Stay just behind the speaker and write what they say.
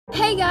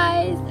Hey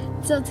guys!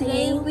 So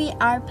today we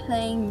are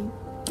playing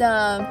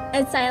the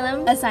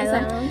Asylum. It's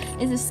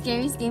the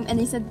scariest game, and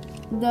they said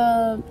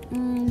the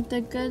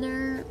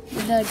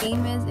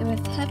game is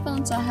with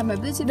headphones, so I have my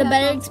Bluetooth. The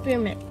better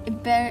experiment. A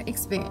better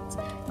experience.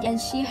 And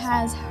she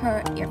has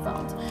her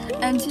earphones.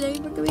 And today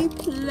we're gonna be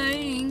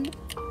playing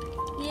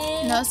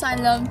the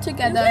Asylum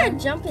together. You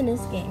can't jump in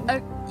this game.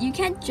 You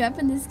can't jump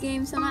in this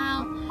game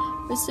somehow.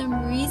 For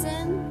some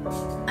reason.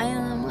 I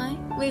don't know why.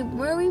 Wait,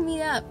 where do we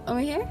meet up?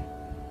 Over here?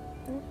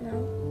 I don't know.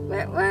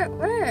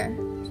 Where?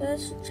 So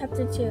that's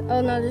chapter 2.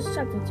 Oh no, this is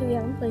chapter 2. We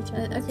haven't played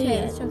chapter 2 okay,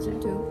 yet. it's chapter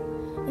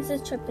 2. This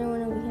is chapter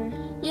 1 over here.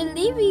 You're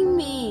leaving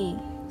me.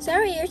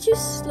 Sorry, you're too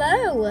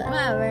slow.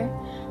 Whatever.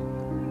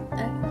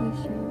 You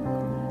sure?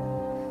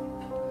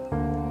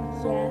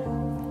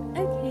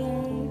 Yeah.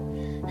 Okay.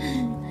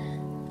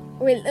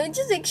 Wait, let me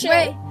just make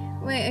sure.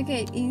 Wait,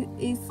 okay.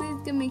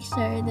 Iztli's gonna make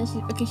sure that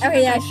she's okay.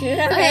 Okay, yeah,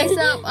 sure. Okay,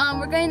 so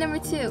we're going number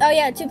 2. Oh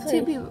yeah, 2 players.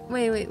 2 people.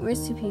 Wait,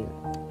 where's 2 people?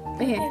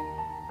 Right here. Okay.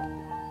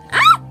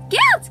 Ah!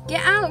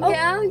 Get out!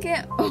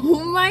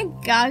 Oh my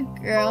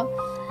god, girl.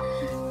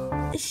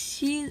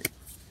 She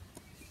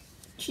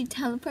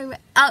teleported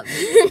out.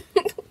 She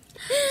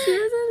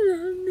doesn't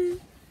love me.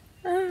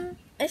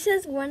 It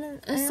says one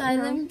of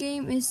Asylum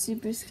game is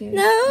super scary.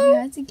 No! You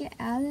have to get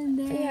out of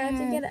there. You have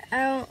to get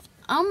out.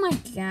 Oh my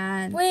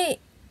god. Wait,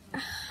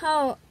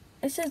 how?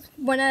 It says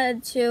 1 out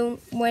of 2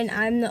 when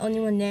I'm the only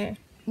one there.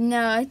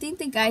 No, I think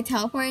the guy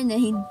teleported and then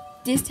he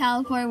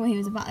dis-teleported when he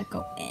was about to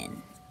go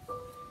in.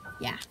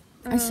 Yeah.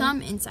 I saw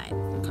him inside.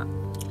 Okay.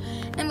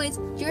 Anyways,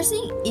 you're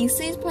seeing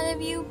Iztli's point of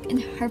view in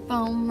her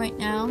phone right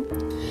now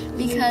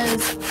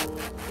because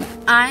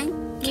I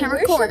can't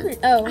record.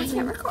 I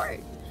can't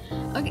record.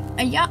 Okay,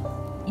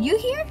 you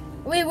here?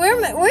 Wait, where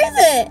is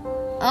it?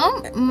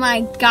 Oh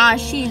my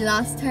gosh, she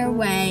lost her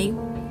way.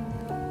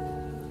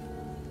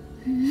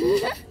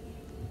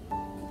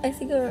 I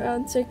see go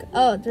around circle.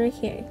 Oh, it's right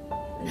here.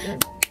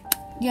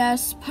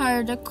 Yes,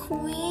 part of the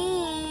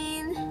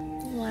queen.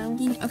 Wow.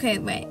 Okay,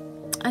 wait.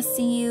 I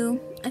see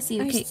you.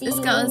 Okay, let's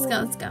go.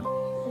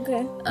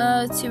 Okay.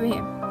 2 right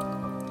here.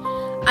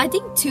 I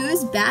think 2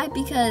 is bad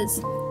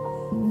because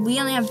we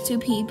only have 2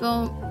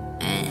 people,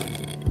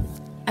 and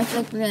I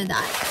feel like we're gonna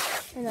die.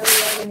 I know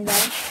we are gonna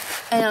die.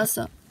 And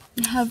also,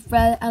 we have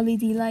red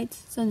LED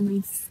lights, so it's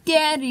really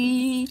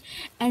scary,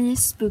 and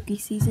it's spooky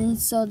season,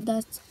 so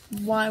that's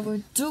why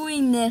we're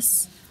doing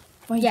this.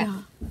 But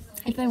yeah,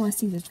 if anyone wants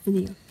to see this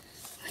video,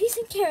 please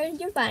encourage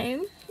your fire.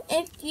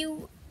 If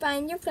you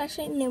find your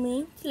flashlight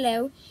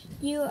low,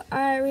 you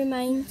are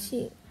reminded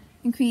to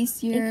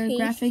increase your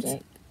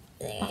graphics.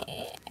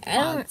 I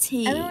don't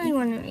really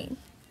want to read.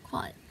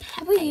 Quality.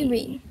 How about you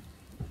read?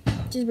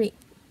 Just read.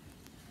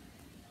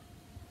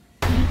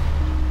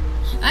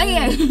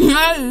 Okay.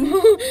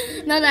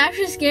 No, that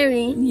actually scared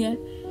me. Yeah.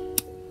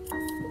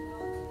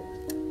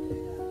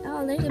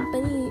 Oh, there's a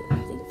bunny.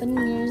 Like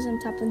bunny ears on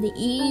top of the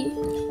E.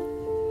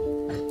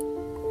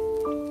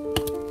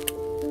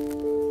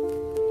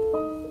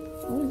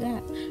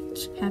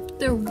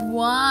 Chapter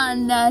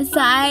 1, the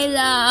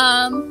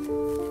Asylum.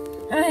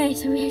 Okay,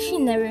 so we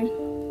actually never.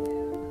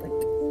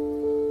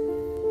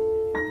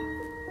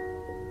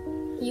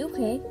 Are you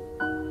okay?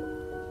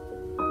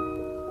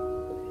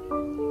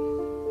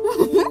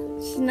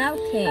 She's not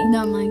okay. No,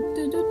 I'm like,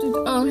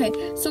 Oh, okay.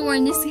 So we're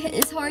in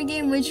this horror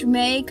game, which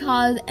may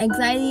cause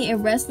anxiety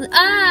and restless.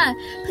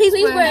 Please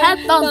wear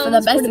headphones for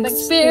the best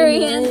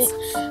experience.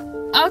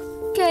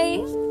 Okay.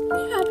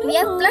 We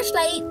have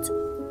flashlights.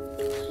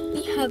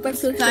 We have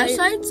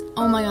Flashlights?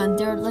 Oh my god,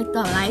 they're like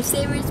the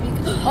lifesavers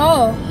because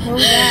oh my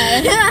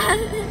god.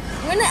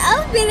 We're in the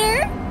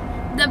elevator.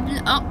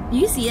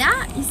 You see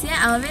that? You see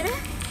that elevator?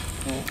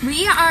 Yeah.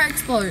 We are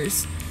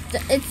explorers.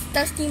 It's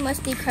dusty,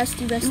 musty,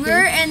 crusty, rusty.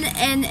 We're in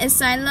an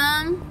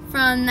asylum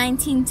from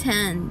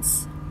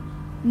 1910s.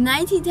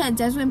 1910s,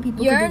 that's when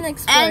people could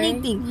do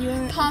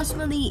anything.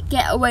 Possibly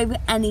get away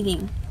with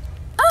anything.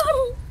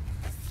 Oh!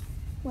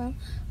 Wow.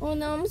 Oh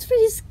no, I'm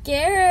pretty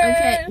scared.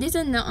 Okay, there's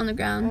a note on the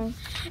ground.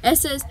 It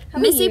says,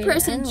 missing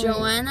person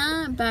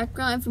Joanna,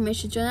 background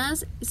information.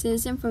 Joanna's a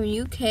citizen from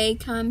UK,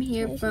 come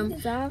here from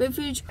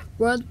Refuge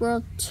World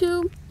War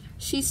II.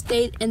 She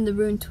stayed in the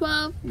room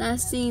 12,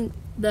 last seen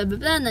blah blah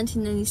blah,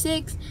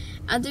 1996.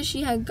 After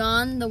she had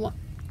gone,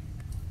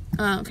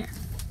 okay.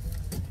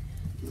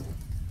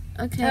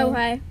 Okay. Oh,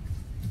 hi.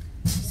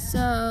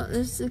 So,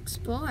 let's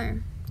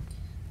explore.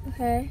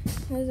 Okay,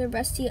 there's a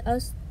rusty I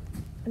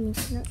don't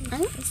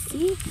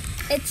see.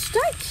 It's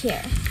dark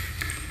here.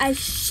 I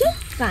should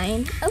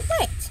find a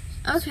light.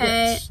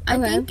 Okay, I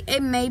think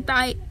it may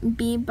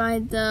be by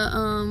the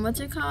what's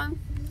it called?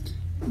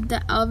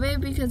 The elevator,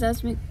 because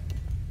that's it's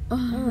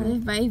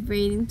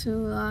vibrating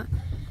too a lot.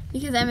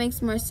 Because that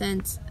makes more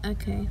sense.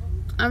 Okay,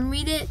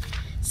 read it.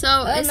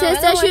 So it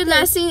says that she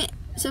last seen.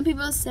 Some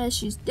people said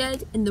she's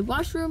dead in the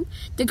washroom.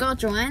 The girl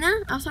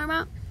Joanna I was talking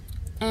about,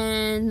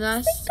 and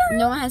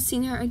no one has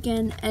seen her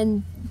again.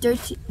 And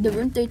the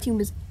room 13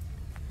 was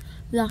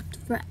locked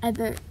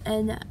forever,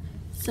 and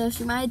so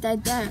she might have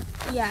died there.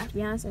 Yeah. To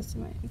be honest, that's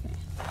right. Okay.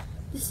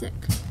 This is sick.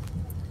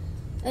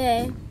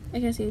 Okay. I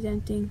can't see a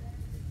damn thing.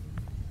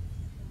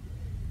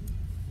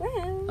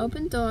 Well,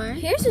 Open door.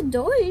 here's the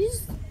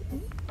doors.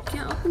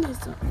 Can't open this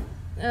door.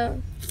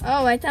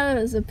 Oh, I thought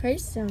it was a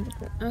person.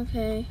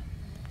 Okay.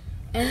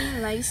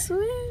 Any light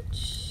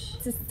switch?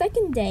 It's the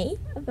second day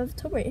of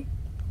October.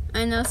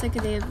 I know,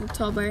 second day of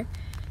October.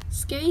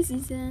 Scary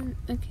season.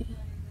 Okay.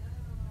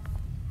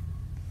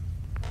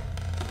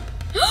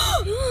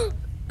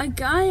 I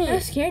got it.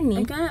 That scared me.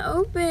 I got it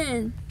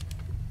open.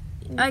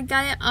 I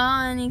got it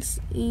on.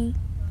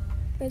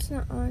 But it's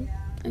not on.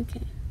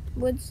 Okay.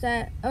 What's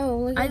that? Oh,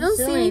 look at I the don't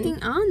see ceiling.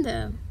 anything on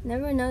though.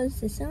 Never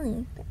noticed the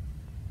ceiling.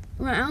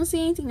 Well, I don't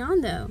see anything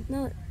on though.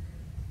 No.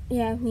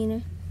 Yeah, me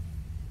neither.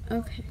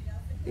 Okay.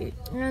 I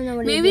don't know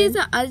what Maybe it it's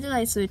the other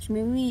light switch.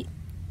 Maybe we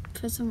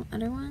put some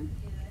other one.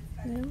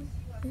 No.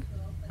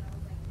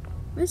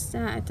 What's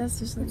that? I thought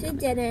this was It's a something.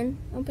 dead end.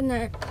 Open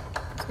that.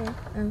 Okay.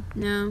 Oh,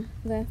 No.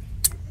 okay.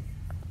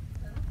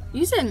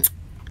 You said,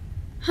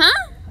 huh?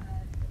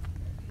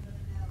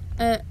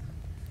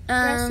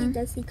 Rusty,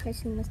 dusty,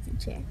 crusty, musty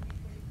chair.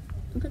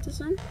 Put this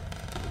one.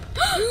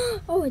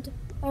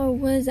 Oh,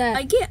 what is that?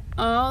 I get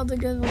all the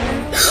good ones.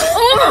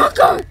 Oh my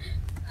god!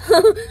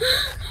 Oh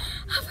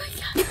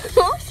my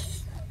god.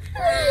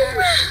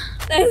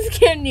 That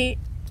scared me.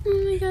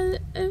 Oh my god.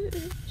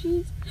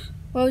 Jeez.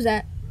 What was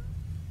that?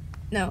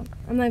 No,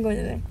 I'm not going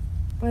there.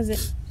 What is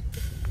it?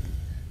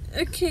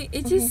 Okay,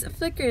 it just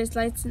flickers,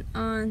 lights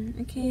on.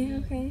 Okay. Yeah,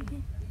 okay.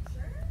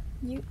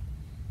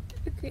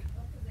 Okay.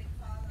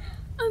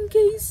 I'm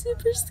getting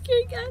super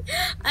scared,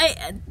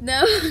 guys.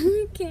 No,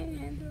 I can't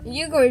handle it.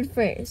 You go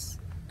first.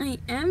 I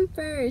am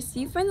first.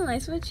 You find the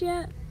light switch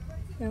yet?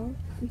 No,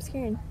 I'm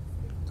scared.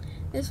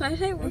 This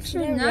flashlight works for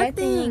There's a red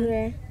thing over nothing.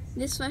 there.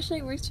 This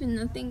flashlight works for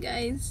nothing,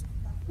 guys.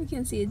 I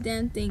can't see a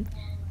damn thing.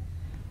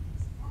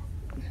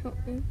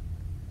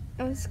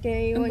 I'm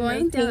scary I'm when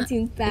going the down.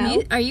 painting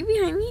fell. Are you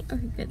behind me?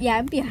 Okay, good. Yeah,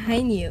 I'm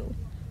behind you.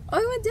 Oh,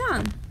 it went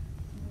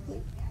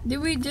down. Did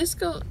we just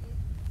go?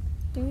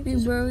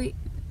 Were we?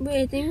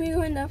 Wait, I think we're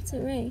going the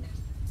opposite way.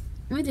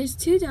 Wait, there's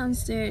two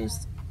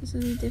downstairs. This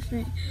will be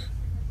different.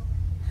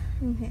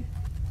 Okay.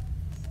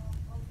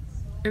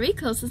 Are we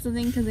close to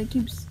something? Because it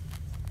keeps.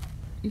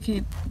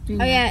 Okay.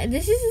 Oh yeah,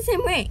 this is the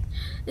same way.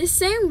 The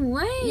same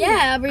way.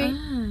 Yeah, Aubrey.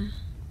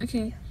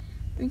 Okay.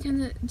 We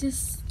kind of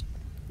just.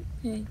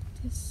 Okay.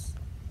 Just.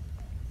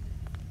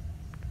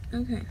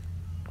 Okay.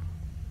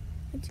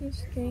 It's just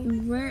scary.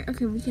 Where?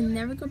 Okay, we can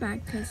never go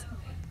back because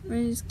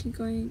we're just keep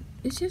going.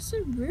 It's just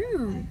a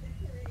room.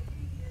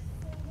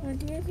 What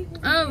do you think?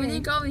 Oh, we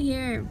didn't go over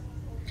here.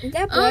 Is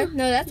that Oh, blood?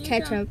 No, that's here you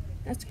go. ketchup.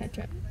 That's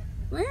ketchup.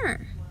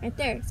 Where? Right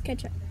there, it's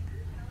ketchup.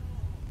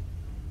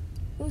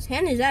 Whose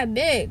hand is that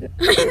big?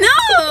 I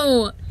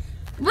know.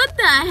 What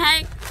the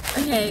heck?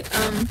 Okay.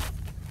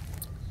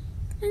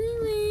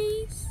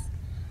 Anyways,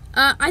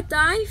 I thought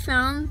I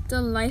found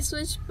the light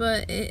switch,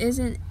 but it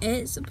isn't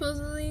it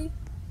supposedly.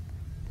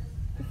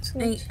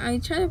 I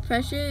try to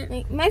press it.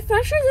 Like, my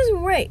flashlight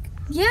doesn't work.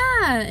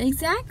 Yeah,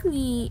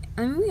 exactly.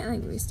 I mean, we can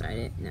like restart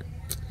it. No,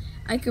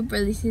 I could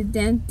barely see the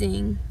damn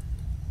thing.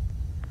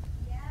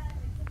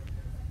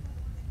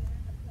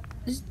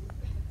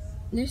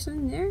 There's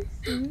something there.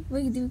 Mm-hmm.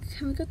 Wait,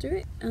 can we go through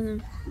it? Oh no,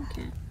 we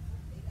can't.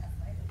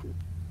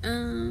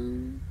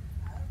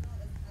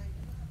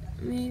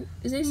 Maybe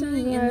is there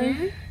something in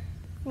there?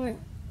 What?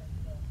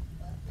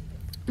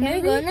 Can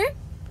we go in there?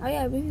 Oh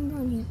yeah, we can go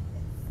in here.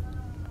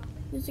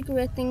 There's like a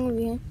red thing over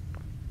here.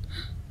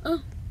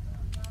 Oh.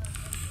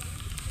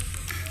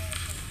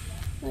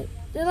 Like,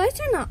 the lights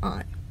are not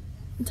on.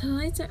 The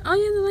lights are. Oh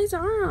yeah, the lights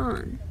are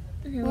on.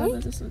 Okay, what What?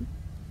 about this one?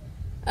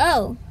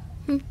 Oh.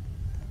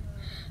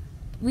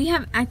 We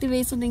have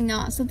activated something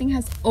now. Something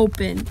has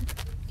opened.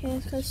 Okay,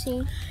 let's go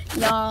see.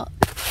 Y'all.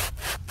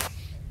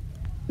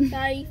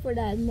 Sorry for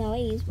that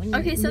noise. When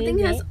Okay, you something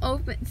move has it.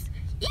 opened.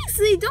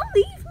 Iztli, don't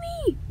leave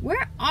me.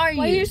 Where are you?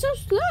 Why you're so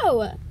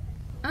slow?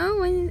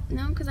 Oh,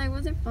 no, because I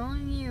wasn't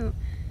following you.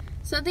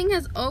 Something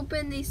has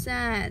opened, they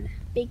said.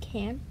 Big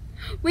hand.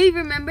 Wait,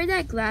 remember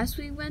that glass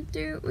we went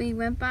through? We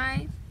went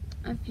by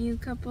a few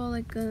couple,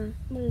 like What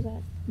is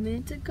that?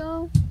 minutes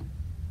ago?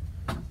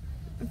 A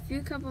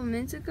few couple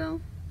minutes ago?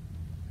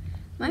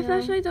 My No.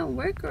 flashlight don't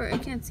work or I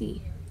can't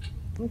see.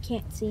 We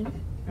can't see.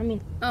 I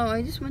mean, Oh,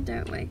 I just went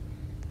that way.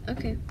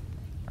 Okay.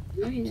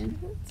 Okay then.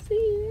 let's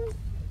see.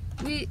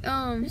 We,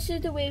 This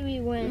is the way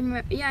we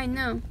went. yeah, I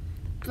know.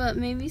 But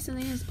maybe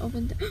something has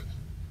opened.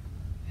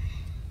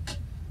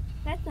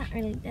 That's not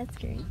really that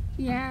scary.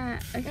 Yeah,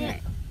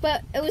 okay.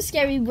 But it was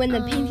scary when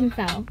the Um, painting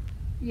fell.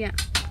 Yeah.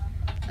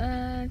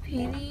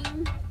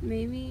 Painting,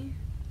 maybe.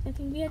 I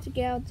think we have to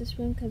get out this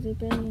room because there's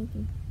barely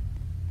anything.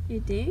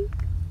 You think?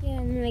 Yeah,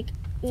 and like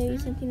maybe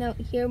something out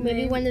here. Maybe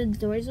Maybe. one of the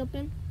doors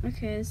open.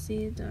 Okay, let's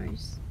see the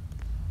doors.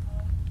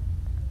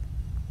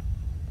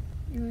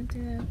 You went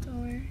through that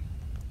door.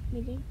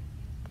 We did.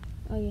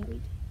 Oh yeah, we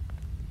did.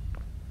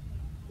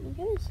 Look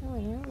at the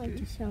ceiling. I don't like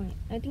the ceiling.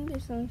 I think the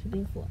ceiling should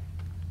be a floor.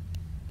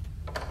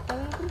 That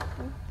what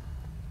happened?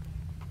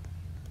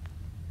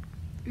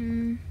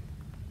 No?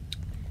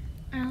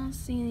 I don't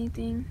see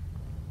anything.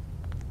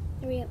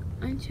 Hurry up.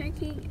 I'm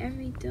checking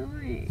every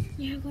door.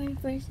 You're going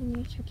first and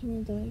you're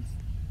checking the doors.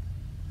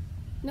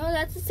 No,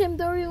 that's the same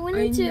door we went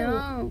into. I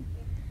know.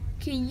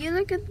 Can you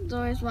look at the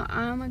doors while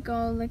I'm gonna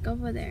go look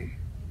over there?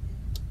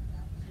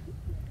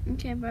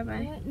 Okay,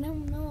 bye-bye. What?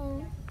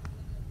 No.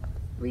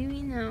 What do you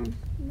mean no?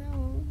 No,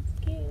 I'm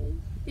scared.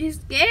 You're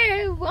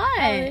scared? What?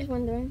 Oh, there's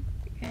one door.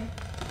 Okay.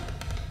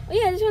 Oh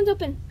yeah, this one's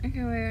open.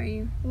 Okay, where are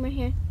you? I'm right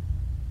here.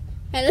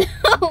 Hello.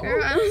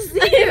 Girl, I don't see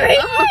I'm you. right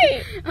Oh,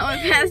 here. I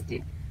went past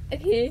you.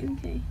 Okay.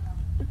 Okay.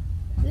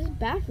 This is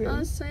bathroom. Oh,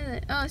 it's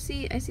toilet. Oh,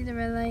 see, I see the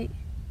red light.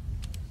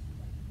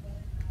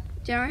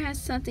 Jar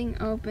has something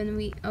open.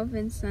 We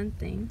opened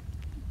something.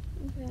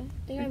 Okay. I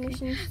think I'm Okay.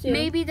 missing two.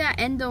 Maybe that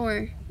end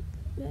door.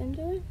 The end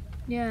door?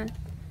 Yeah.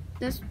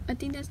 I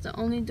think that's the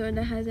only door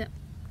that has it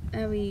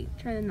that we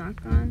tried to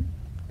knock on,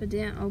 but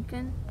didn't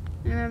open.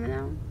 Remember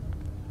that one?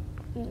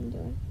 The end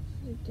door.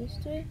 Is it this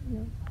door?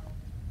 No.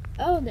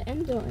 Oh, the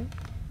end door.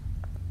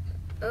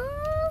 Ooh.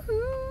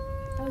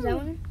 Oh, is that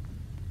one?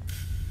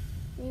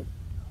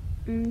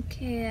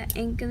 Okay, that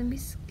ain't gonna be.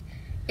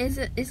 It's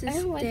a I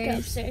don't like the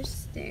upstairs.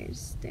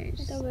 Stairs.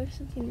 I thought there was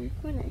something in the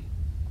corner.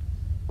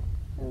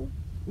 Oh.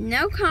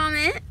 No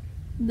comment.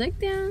 Look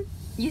down.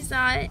 You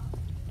saw it.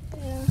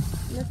 Yeah,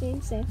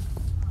 nothing to say.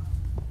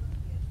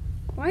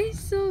 Why is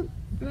it so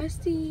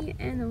rusty?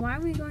 And why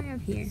are we going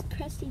up here? It's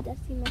crusty,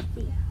 dusty,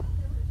 musty.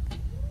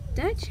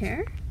 That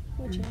chair?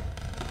 Which one?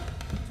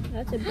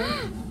 That's a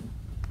bird.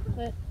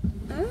 What?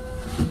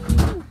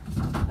 Oh.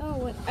 Oh,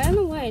 what? I don't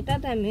know why. I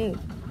thought that moved.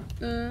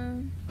 I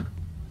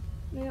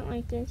don't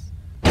like this.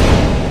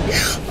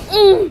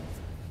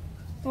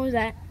 What was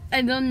that?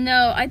 I don't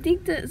know. I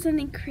think that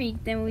something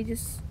creaked and we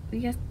just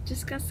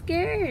got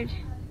scared.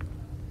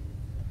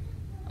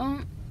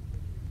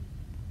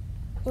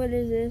 What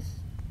is this?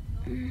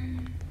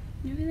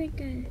 Maybe like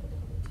a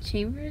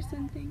chamber or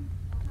something.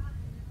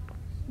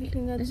 We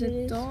can go There's through a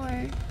this.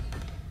 door.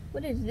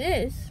 What is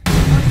this?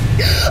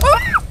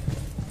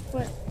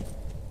 What?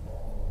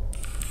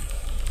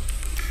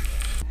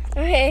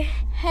 Okay.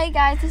 Hey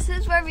guys, this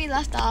is where we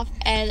left off,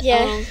 and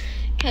Yeah.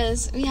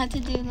 because we had to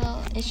do a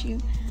little issue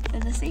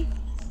with the sea.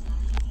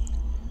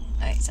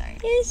 Alright, sorry.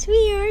 Yes,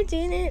 we are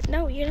doing it.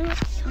 No, you're not.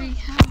 Wait,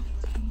 how?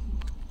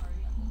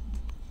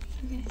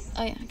 Okay.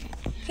 Oh yeah. Okay.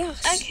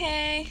 Yes.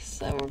 Okay,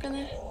 so we're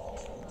gonna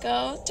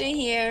go through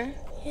here.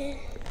 Yeah.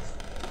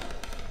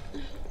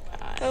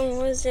 God. Oh,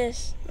 what is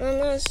this? Oh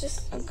no, it's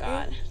just Oh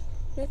God.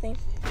 nothing.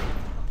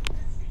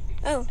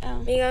 Oh, Oh.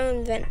 we go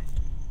in vent.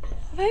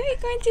 Why are we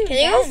going to? Can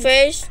you go vents?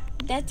 first?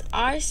 That's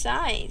our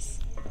size.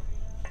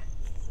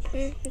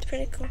 It's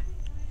pretty cool.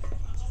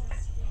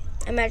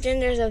 Imagine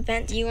there's a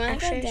vent. Do you want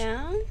to go upstairs.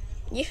 down?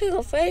 You can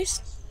go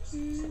first.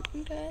 I'm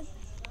good.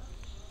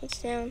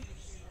 It's down.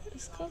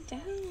 Let's go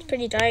down. It's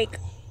pretty dark.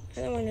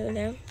 I don't want to go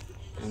down.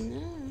 I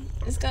know.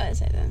 Let's go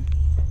outside then.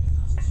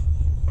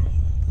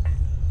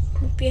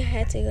 Maybe I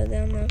had to go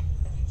down though.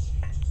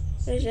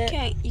 Where's that?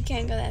 You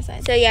can't go that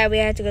side. So yeah, we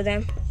had to go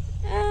down.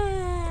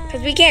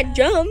 Because we can't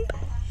jump.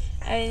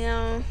 I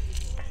know.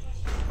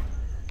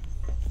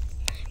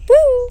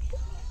 Woo!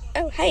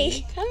 Oh,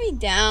 hi. Coming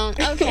down.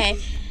 Okay.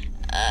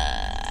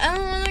 I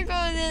don't want to go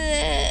to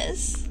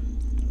this.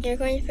 You're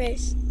going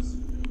first.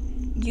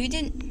 You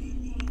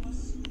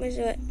didn't. Where's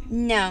what?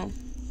 No.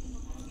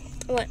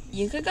 What?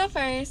 You could go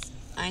first.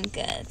 I'm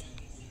good.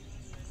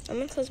 I'm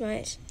gonna close my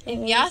eyes. If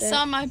What y'all is that?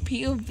 saw my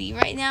POV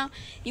right now,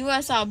 you would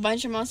have saw a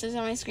bunch of monsters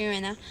on my screen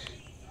right now.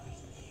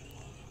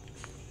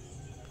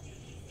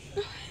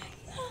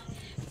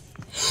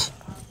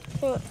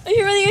 What? Are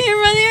you running? Are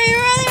you running? Are you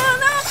running?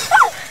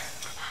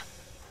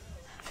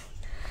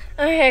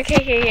 Oh no!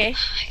 Okay. Oh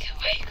my God,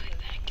 why are you going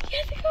back? You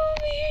have to go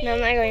over here. No, I'm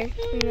not going.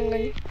 I'm not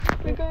going.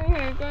 We're going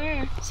here. Go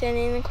here.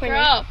 Standing in the corner.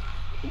 Girl.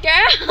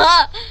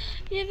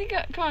 You have to go.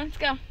 Come on, let's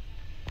go.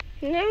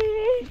 No.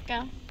 Let's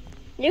go.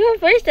 You go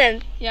first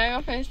then. Yeah, I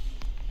go first.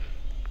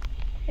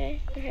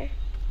 Okay.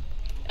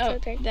 Oh, So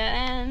turn.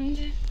 dead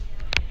end.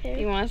 Okay.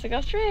 He wants to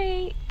go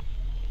straight.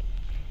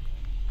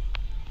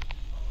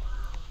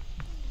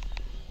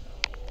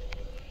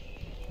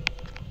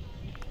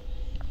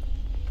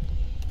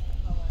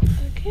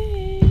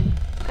 Okay.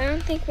 I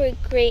don't think we're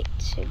great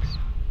chicks.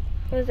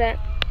 What was that?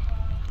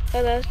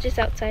 Oh, that was just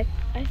outside.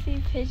 I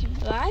see pitch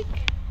black.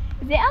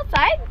 Is it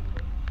outside?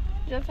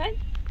 Is it outside?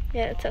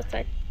 Yeah, it's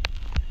outside.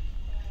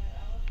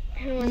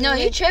 No,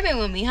 you're tripping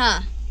with me,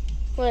 huh?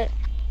 What?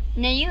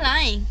 No, you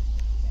lying.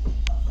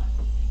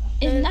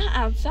 It's not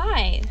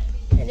outside.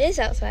 It is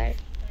outside.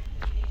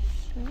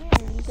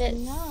 It's Yes.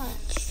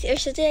 not. Or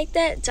something like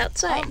that. It's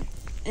outside. Oh,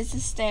 it's the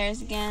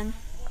stairs again.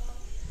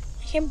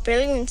 I can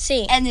barely even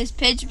see. And it's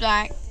pitch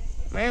black.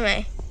 Where am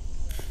I?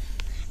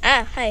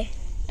 Ah, hi.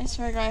 I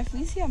swear to God, if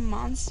we see a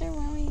monster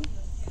when we...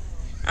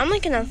 I'm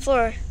like on the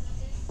floor.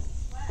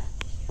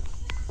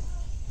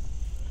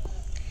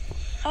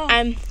 Oh.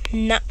 I'm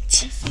not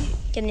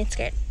getting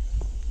scared.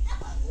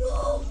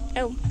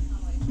 Oh.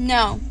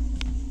 No.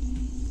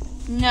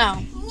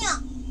 No.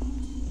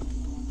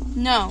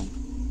 No.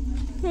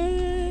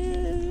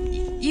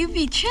 You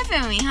be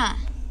tripping me, huh?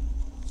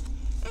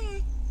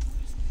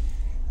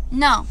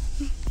 No.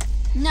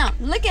 No.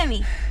 Look at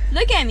me.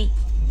 Look at me.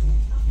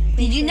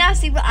 Did you not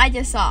see what I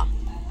just saw?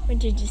 What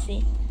did you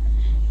see?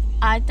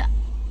 I thought,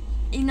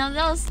 you know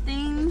those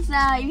things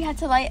that you had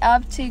to light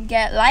up to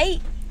get light?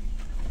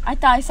 I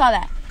thought I saw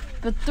that.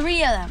 But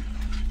 3 of them.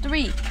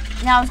 3.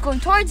 And I was going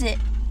towards it.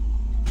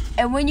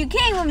 And when you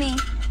came with me,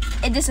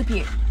 it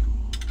disappeared.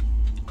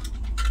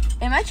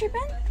 Am I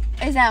tripping?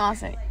 Or is that a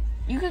monster?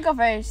 You could go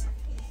first.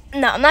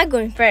 No, I'm not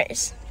going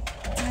first.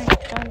 Oh my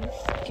god,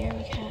 this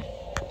scary cat.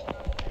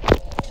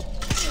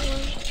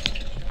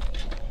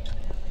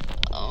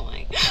 Oh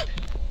my god.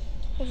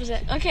 What was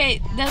it? Okay,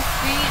 the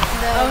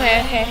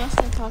green, Okay.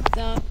 monster popped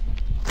up.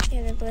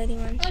 Yeah, the bloody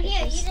one. Oh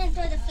yeah, you didn't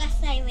throw the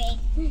flashlight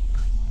away.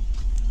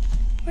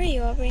 Where are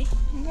you, Aubrey?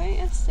 I'm going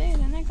upstairs.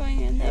 I'm not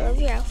going in I there.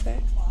 love your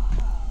outfit.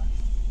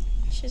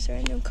 She's a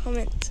random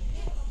comment.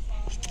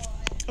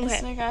 It's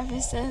Okay. like our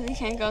office says we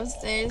can't go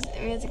upstairs.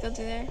 We have to go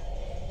through there.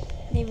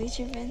 Maybe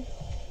tripping.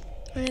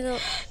 Wanna go?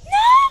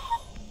 No!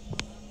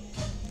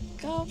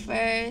 Go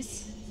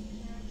first.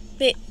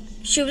 Wait,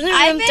 she was in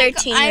room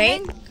 13,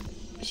 right?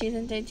 She's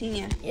in 13,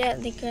 yeah. Yeah,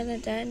 the girl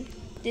that died.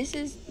 This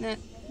is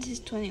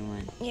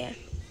 21. Yeah,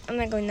 I'm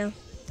not going now.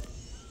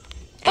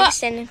 But- I'm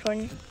standing for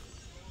you.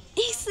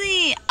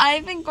 Iztli,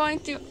 I've been going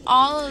through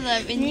all of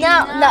them. And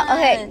No,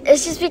 okay.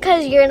 It's just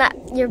because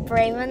you're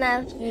brave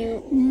enough.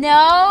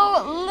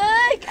 No,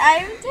 look,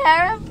 I'm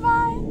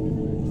terrified.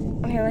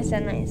 Okay, what's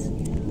that noise?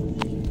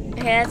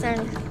 Okay, that's nice.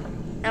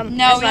 No, that's we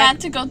locked. have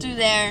to go through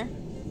there.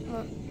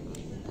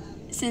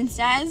 What? Since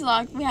that is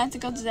locked, we have to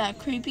go through that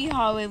creepy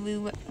hallway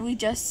we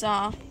just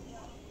saw.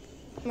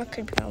 What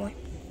could be going?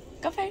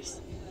 Go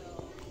first.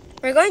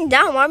 We're going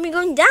down. Why are we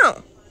going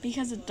down?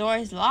 Because the door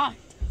is locked.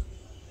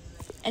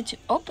 And to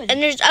open it.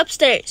 And there's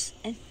upstairs.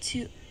 And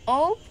to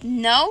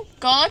open. No,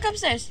 go look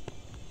upstairs.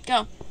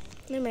 Go.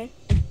 Never mind.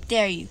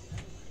 Dare you.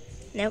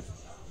 Nope.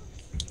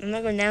 I'm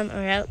not going down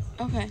or out.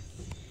 Okay.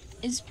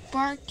 It's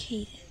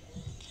barricaded.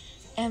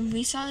 And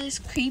we saw this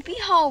creepy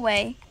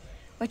hallway,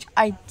 which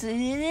I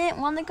didn't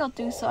want to go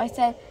through, so I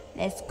said,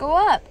 let's go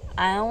up.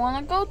 I don't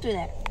want to go through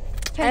there.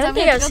 I don't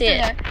think I'll see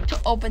it. To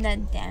open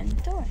that damn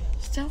door.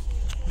 So,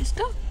 let's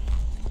go.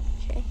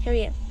 Okay, here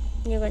we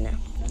go. You go now.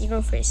 You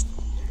go first.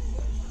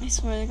 I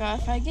swear to God,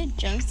 if I get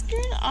jump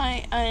scared,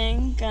 I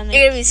am gonna...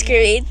 You're gonna be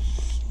screwed.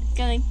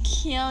 Gonna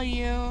kill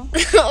you.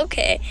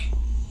 Okay.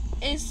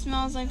 It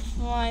smells like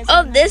flies.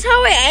 Oh, this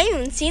hallway? I didn't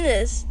even see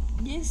this.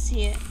 You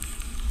see it.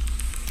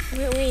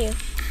 Where were you?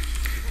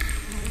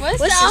 What's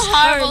this that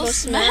horrible horrible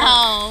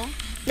smell?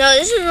 No,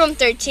 this is room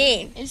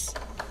 13. This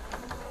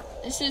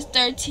is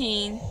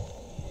 13.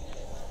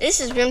 This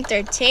is room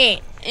 13.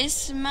 It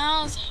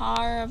smells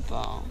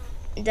horrible.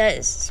 It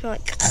does smell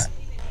like...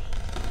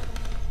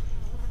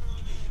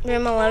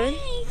 Room 11?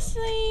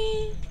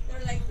 Iztli.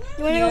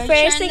 You wanna Your go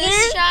first turn to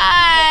again?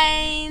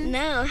 shine.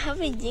 No, how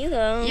about you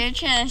go? Your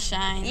turn to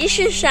shine. You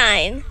should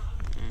shine.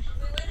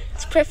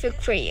 It's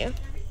perfect for you.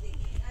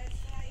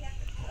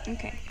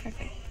 Okay,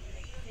 perfect.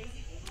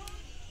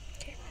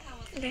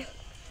 Okay.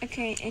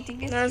 Okay, I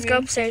think it's Now let's go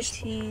room upstairs.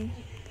 13.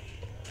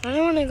 I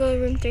don't want to go to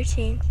room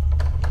 13.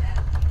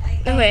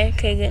 Okay,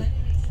 good.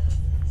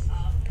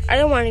 I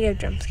don't want to get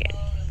jump scared.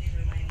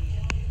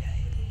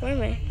 Where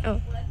am I?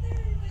 Oh,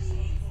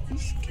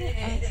 Let's get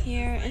up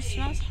here. It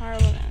smells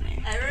horrible down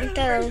there. I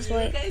thought I was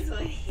white.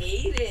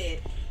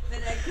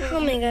 Oh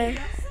my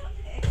god.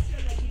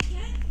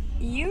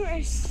 You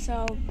are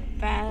so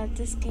bad at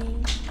this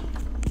game.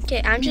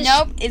 Okay, I'm just...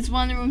 Nope, it's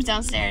one of the rooms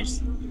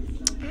downstairs.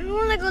 I don't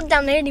want to go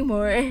down there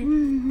anymore.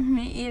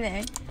 Me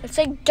either. It's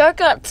like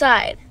dark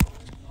outside.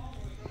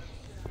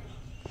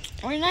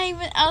 We're not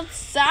even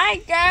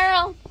outside,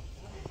 girl.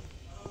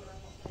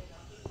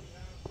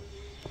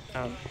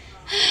 Oh.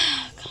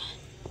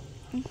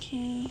 God.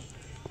 Okay.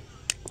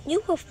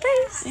 You go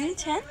first. Room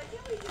 10?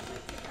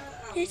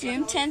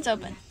 Room 10's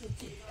open.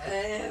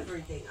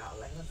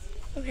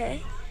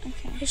 Okay.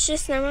 Okay. It's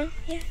just normal.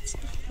 Yeah, it's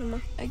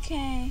normal.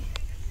 Okay.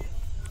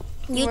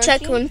 You Working?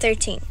 check room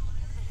 13.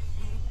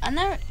 I'm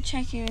not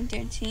checking room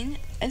 13.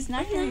 It's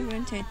not gonna be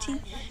room 13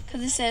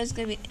 because it says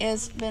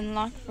it's been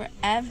locked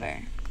forever.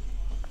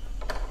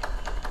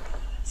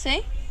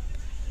 See?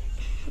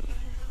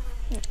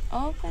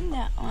 Open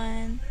that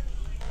one.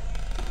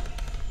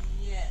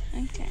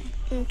 Okay.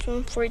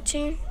 Room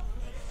 14.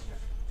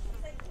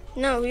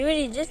 No, we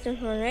already did this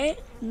one, right?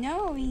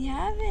 No, we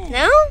haven't.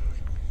 No?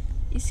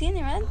 You seen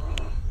the red?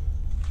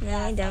 No,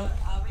 I don't.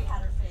 Aubrey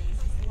had her face.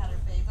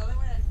 The only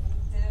one that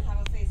didn't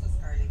have a face was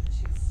Scarlett because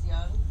she was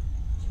young.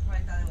 She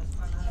probably thought it was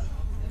fun.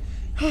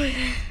 Oh my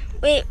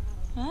god. Wait,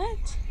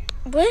 What?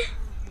 what?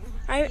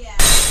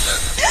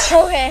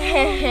 Oh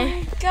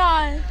Okay. my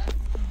god.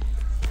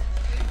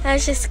 I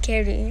was just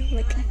scared of you.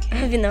 Like,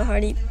 having a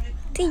hearty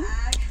thing.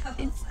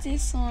 It's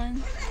this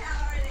one.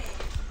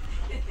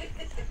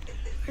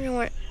 I don't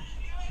want...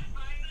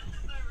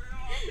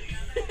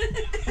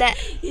 That...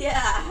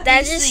 Yeah.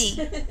 That just...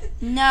 Iztli.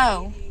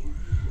 No.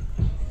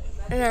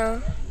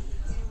 No.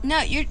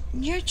 No, you're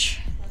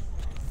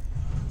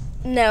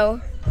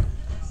No.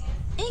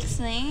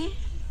 Iztli.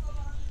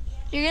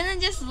 You're gonna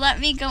just let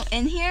me go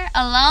in here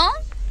alone?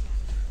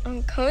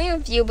 I'm coming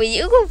with you, but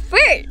you go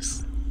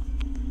first.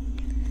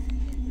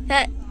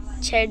 That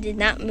chair did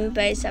not move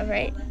by itself,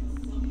 right?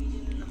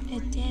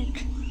 It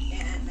did.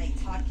 And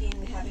like talking,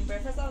 having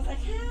breakfast, I was like,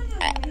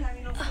 I'm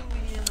having no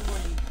food in the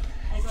morning.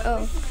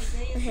 Oh.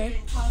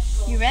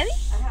 You ready?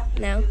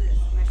 No.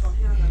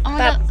 Oh my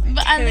Stop god,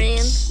 but I carrying.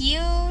 look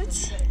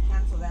cute.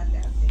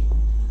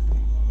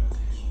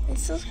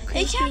 It's so creepy.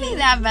 It can't be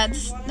that bad.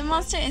 The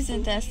monster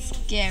isn't that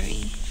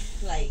scary.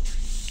 Like,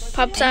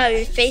 Pops out of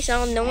your face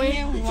all knowing.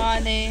 Your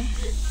water.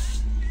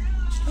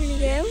 Wanna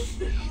go?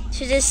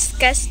 She's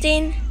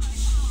disgusting.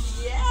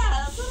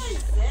 yeah, that's what I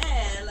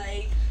said.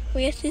 Like,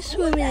 We have to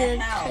swim in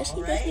the hell, because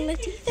she right? doesn't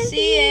like to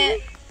See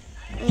it?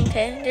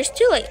 Okay, there's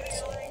 2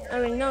 lights. I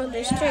mean, no,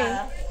 there's 3.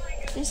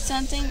 There's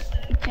something.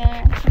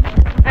 Okay.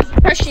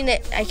 I'm pushing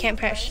it. I can't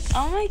press.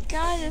 Oh my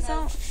god, it's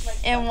all.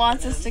 It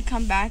wants us to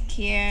come back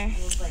here.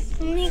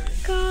 Oh my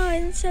god,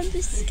 it's so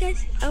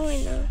disgusting. Oh,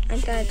 I know. I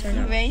gotta turn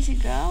You off. ready to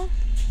go?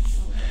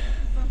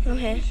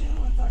 Okay.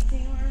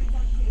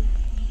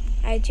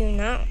 I do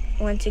not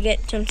want to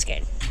get jump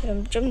scared. If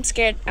I'm jump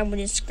scared, I would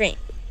just scream.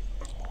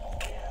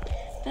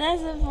 But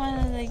that's the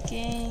point of the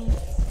game.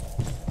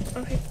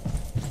 Okay.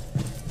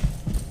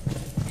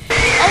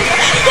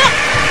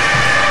 Oh,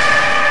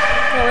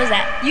 What was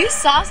that? you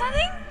saw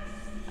something?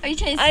 Are you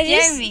trying to I scare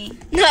just- me?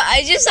 No,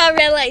 I just saw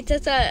red lights.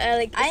 That's all I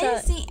like. I saw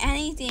didn't see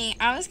anything.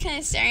 I was kind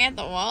of staring at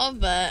the wall,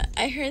 but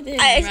I heard this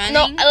I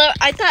running.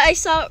 I thought I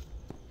saw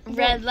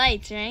Red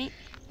lights, right?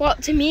 Well,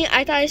 to me,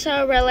 I thought I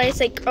saw red lights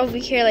like over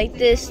here, like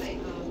this.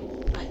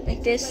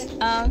 Like this.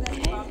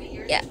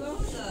 Okay. Yeah.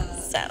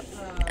 So.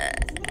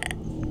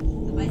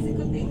 the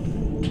bicycle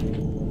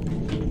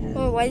thing.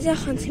 Oh, why is it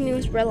haunting me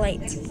with red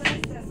lights?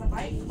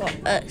 Well,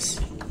 us.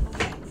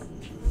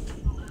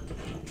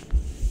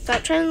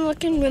 Stop trying to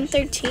look in room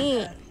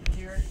 13.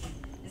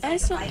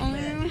 That's the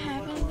only room I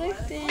haven't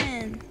looked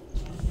in.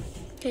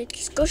 Okay,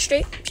 just go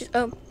straight. Just,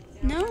 oh,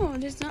 No,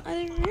 there's no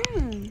other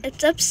room.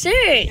 it's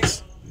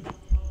upstairs.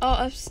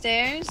 Oh,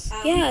 upstairs?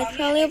 Yeah, it's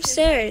probably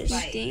upstairs. You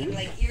think?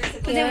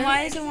 But Yeah. then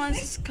why does it want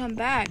us to come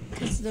back?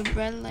 Because the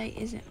red light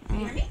isn't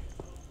on.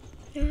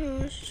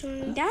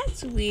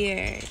 That's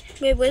weird.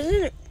 Wait,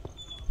 wasn't it?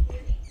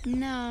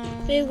 No.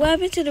 Wait, what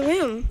happened to the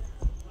room?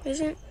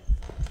 Wasn't?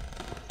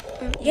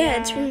 Yeah,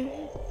 it's Yeah. from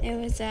It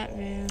was that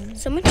room.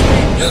 someone.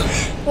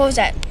 What was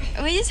that?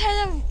 We just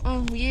heard a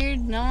weird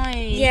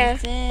noise. Yeah.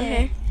 That's it.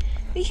 Okay.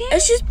 We can't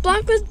It's just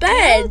blocked with go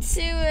beds.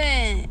 to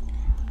it.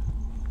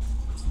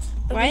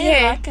 Over Why did they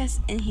here. lock us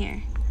in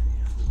here?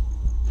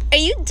 Are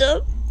you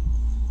dumb?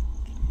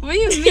 What do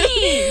you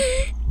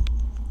mean?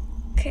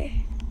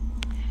 Okay.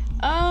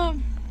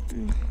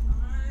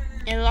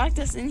 It locked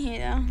us in here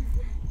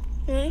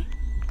though. Really?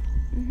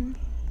 Mhm.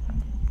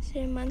 Is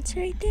there a monster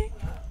right there?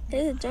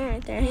 There's a door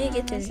right there. I need to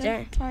get to That's the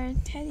door. for a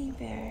teddy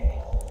bear.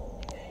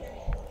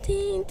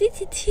 Ding, ding,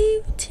 ding,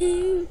 toot,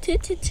 toot,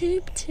 toot, toot,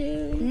 toot,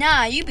 toot.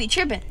 Nah, you be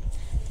tripping.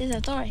 There's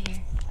a door right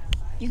here.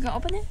 You can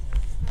open it?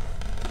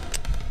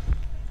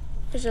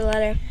 There's a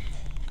ladder.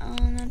 Oh,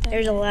 not that.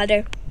 There's a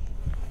ladder.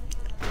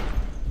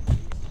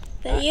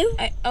 Is that you?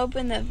 I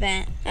opened the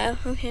vent Oh,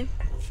 okay.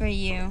 for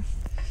you.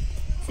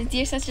 Since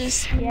you're such a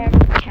scary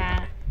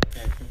cat.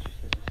 Yeah, since you're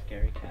such a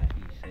scary cat,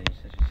 you say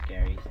you're such a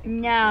scary.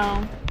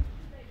 No.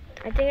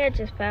 I think I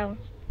just fell.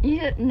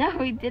 No,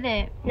 we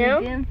didn't. No?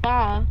 We didn't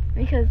fall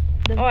because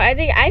the Oh, I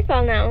think I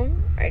fell now.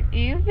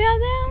 you fell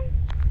down.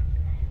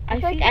 I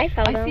feel like I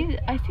fell down.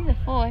 I see the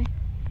floor.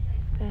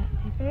 But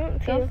I don't I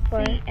see the don't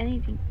floor. see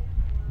anything.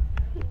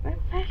 My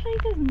flashlight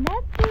does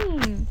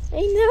nothing.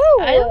 I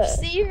know. I don't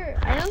see your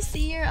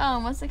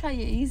what's it called,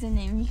 your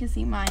username. You can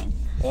see mine.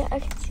 Yeah, I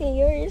can see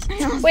yours.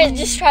 don't Wait, see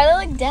just try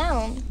to look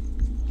down.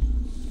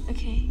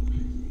 Okay.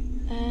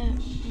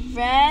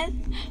 Red.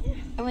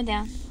 I went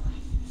down.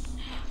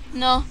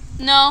 No.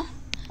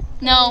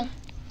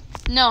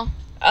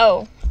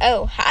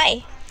 Oh,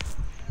 hi.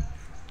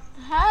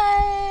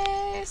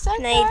 Hi.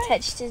 Now you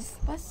touched his.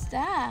 What's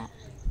that?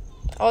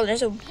 Oh,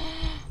 there's a.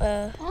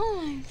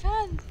 Oh my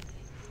god.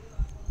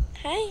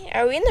 Hi.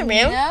 Are we in the room?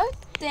 No.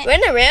 We're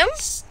in the room.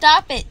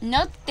 Stop it.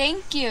 No,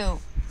 thank you.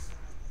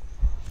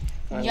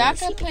 Well, Y'all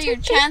let's can see. put your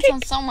chance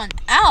on someone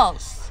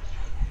else,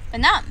 but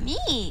not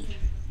me.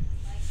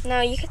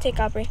 No, you can take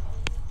Aubrey.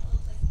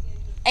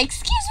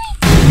 Excuse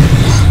me.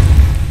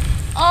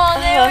 Oh,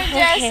 they Oh, were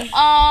just okay.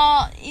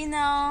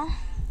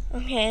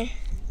 Okay.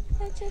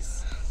 They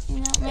just,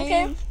 maybe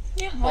Okay.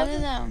 Yeah. one of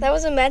them. That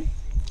wasn't bad.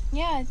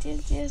 Yeah, they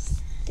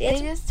just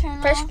Yes.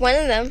 turn Press off. one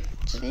of them.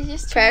 They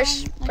just turn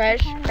Press, on like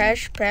a timer.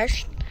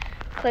 press.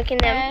 Clicking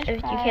them if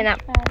you cannot.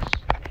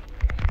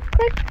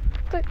 Press,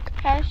 Click.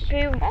 press, Do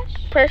you press.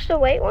 press the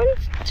white ones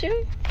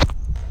too?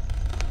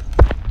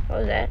 What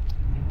was that?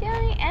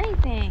 Doing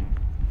anything.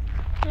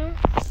 No.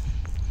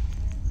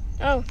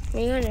 Oh,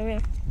 you're in the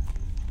room.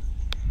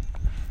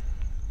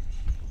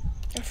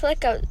 I feel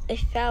like I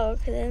fell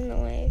because I didn't know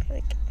why. I feel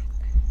like.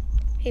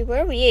 Hey,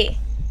 where are we?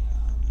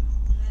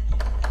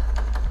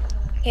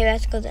 Okay,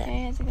 let's go there. Okay,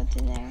 I have to go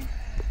to there.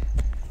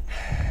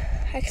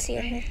 I can see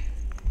her here.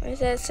 What does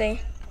that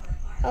say?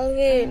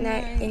 Elevator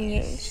not in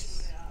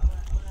use.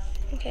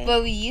 Okay.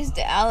 But we used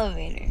the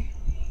elevator.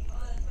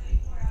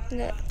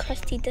 The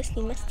crusty,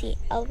 dusty, musty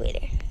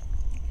elevator.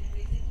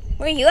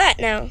 Where are you at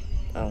now?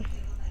 Oh.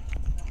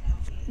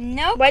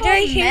 No Why do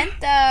I hear-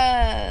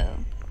 commento.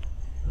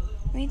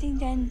 Reading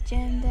the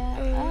agenda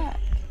up.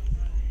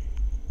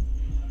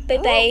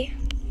 Bye-bye.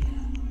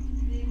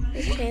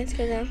 This chance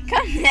goes down.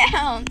 Come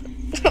down.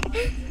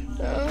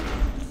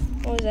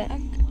 What was that?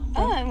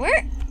 Oh,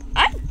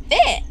 I'm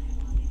fit.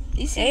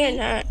 You see? No, you're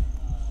not.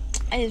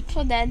 I just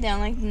pulled that down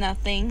like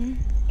nothing.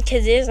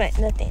 Because there's like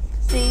nothing.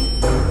 See?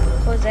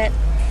 What was that?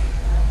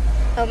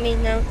 Help me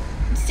now.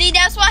 See,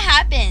 that's what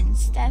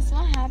happens. That's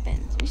what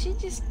happens. We should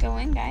just go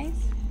in, guys.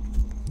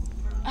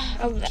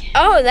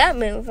 Oh, that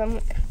move.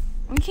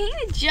 We can't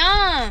even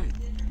jump.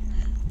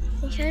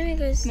 It kind of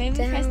goes Maybe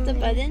down press the there.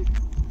 button.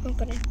 What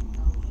button?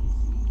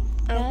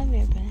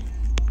 Elevator button.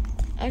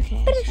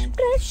 Okay.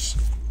 Splash.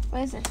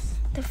 What is this?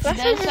 The flash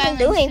Been doesn't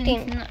do silent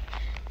anything.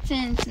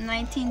 Since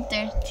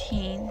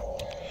 1913.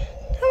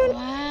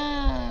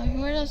 Wow.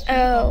 Who are those people?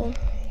 Oh.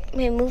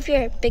 Wait, move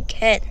your big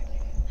head.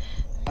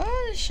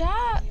 Oh, the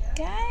shop,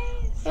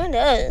 guys. Oh, it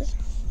does.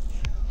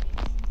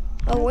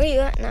 Oh, where are you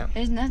at now?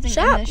 There's nothing in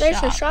Shop. the There's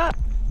shop. a shop.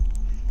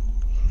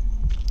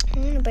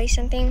 I'm gonna buy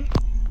something.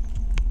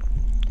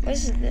 What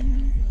is it?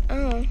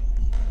 Oh.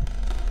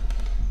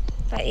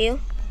 That you?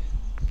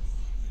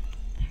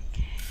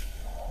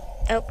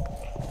 Oh.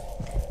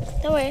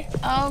 Don't worry.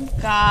 Oh,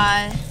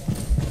 God.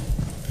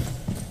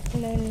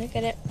 I'm not gonna look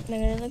at it. I'm not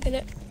gonna look at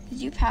it. Did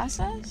you pass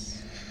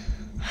us?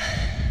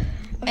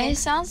 Okay. It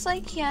sounds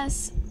like he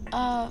has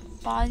a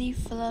body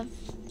full of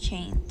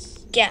chains.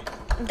 Yeah,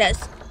 it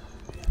does.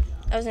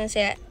 I was gonna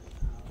say that.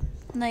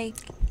 Like,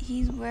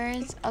 he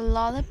wears a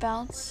lot of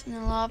belts and a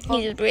lot of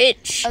He's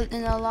rich. and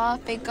a lot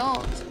of big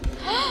gold.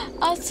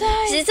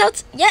 Outside. Is this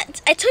out? Yeah,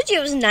 I told you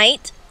it was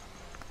night.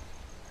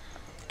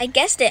 I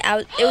guessed it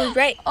out. It was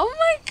right. Oh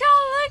my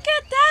God! Look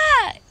at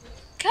that.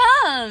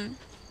 Come.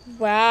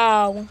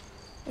 Wow.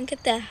 Look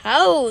at the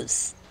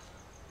house.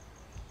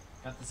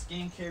 Got the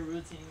skincare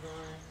routine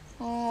going.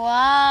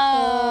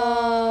 Wow.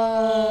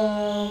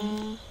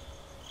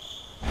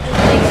 Oh,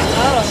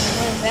 what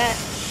is that?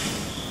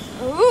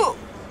 Ooh.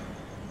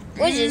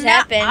 What just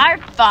Not happened? our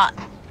fault.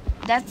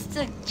 That's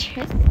the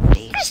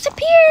electricity.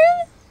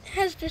 Disappeared. It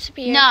has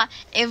disappeared. Nah,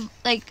 if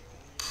like,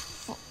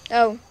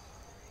 Oh.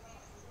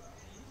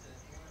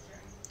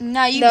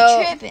 no, you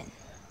No. tripping.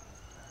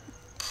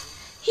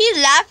 He's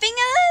laughing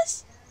at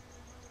us?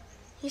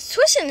 He's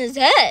twisting his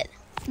head.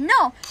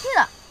 No, he's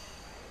not.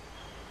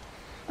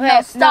 Okay,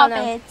 No, stop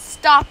no. it.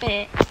 Stop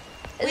it.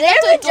 Is We there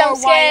left a the door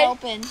jump wide scare?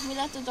 open. We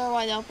left the door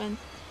wide open.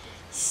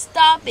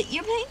 Stop it.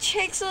 You're playing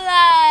tricks with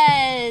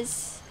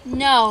us.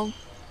 No.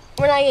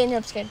 We're not getting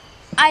jump scared.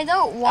 I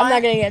don't want I'm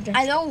not gonna get jump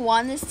I don't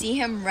want to see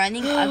him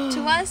running up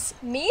to us.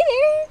 Me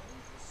either.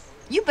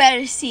 You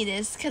better see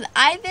this, because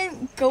I've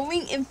been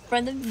going in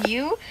front of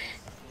you.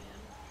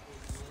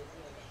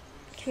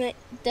 Can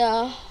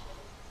I?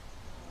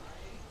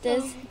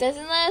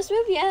 Doesn't let us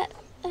move yet.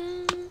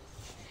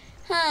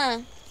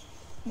 Huh.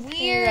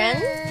 Weird.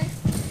 run?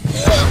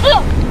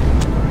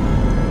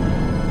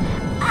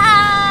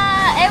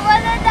 It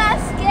wasn't that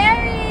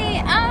scary.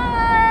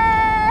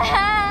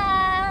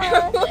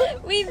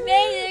 We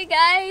made it,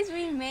 guys.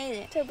 We made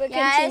it. Turbo,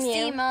 Yes,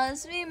 continue.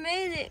 Timos, we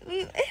made it.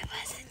 It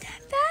wasn't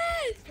that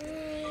bad.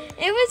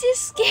 It was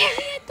just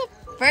scary at the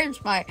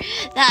first part.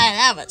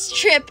 That was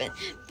tripping,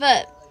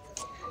 but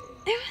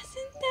it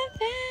wasn't that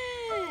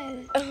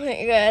bad. Oh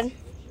my god.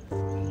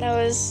 That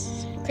was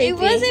creepy. It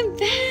wasn't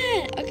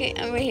bad. Okay,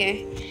 I'm right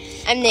here.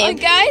 I'm Oh, named.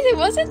 guys, it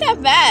wasn't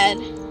that bad.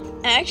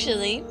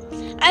 Actually,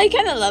 I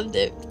kind of loved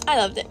it. I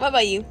loved it. What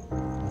about you?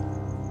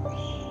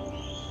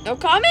 No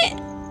comment?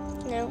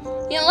 No.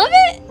 You don't love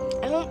it?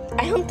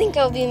 I don't think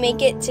I'll be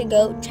make it to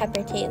go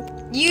chapter 2.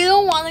 You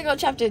don't want to go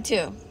chapter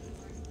 2.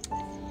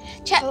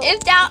 Oh. If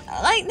that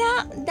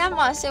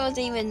monster wasn't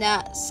even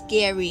that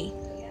scary.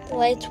 The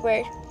lights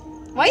were.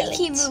 Why you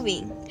keep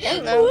moving? I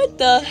don't know. What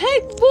the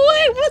heck,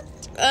 boy?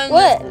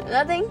 What?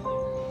 Nothing.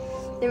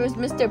 There was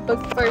Mr.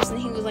 Book first, and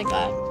he was like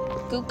a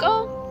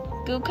Gukon.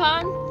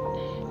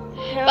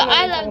 But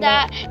I love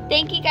that.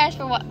 Thank you guys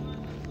for what.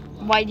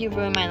 Why'd you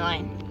ruin my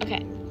line?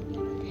 Okay.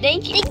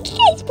 Thank you. Thank you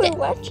guys for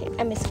watching.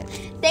 I missed it.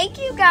 Thank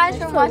you guys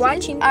for For watching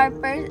watching. our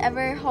first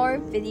ever horror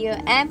video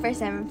and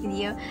first ever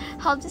video.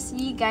 Hope to see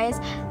you guys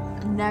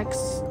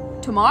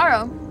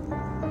tomorrow.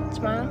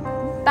 Tomorrow?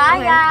 Bye,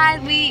 Okay.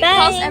 guys. We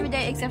Bye. post every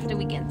day except for the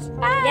weekends.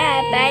 Bye.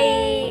 Yeah,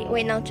 bye.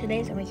 Wait, no,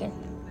 today's the weekend.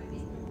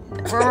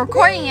 We're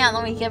recording it on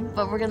the weekend,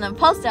 but we're gonna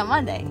post it on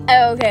Monday.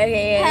 Oh,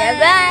 okay, yeah. Bye.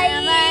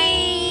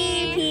 Bye.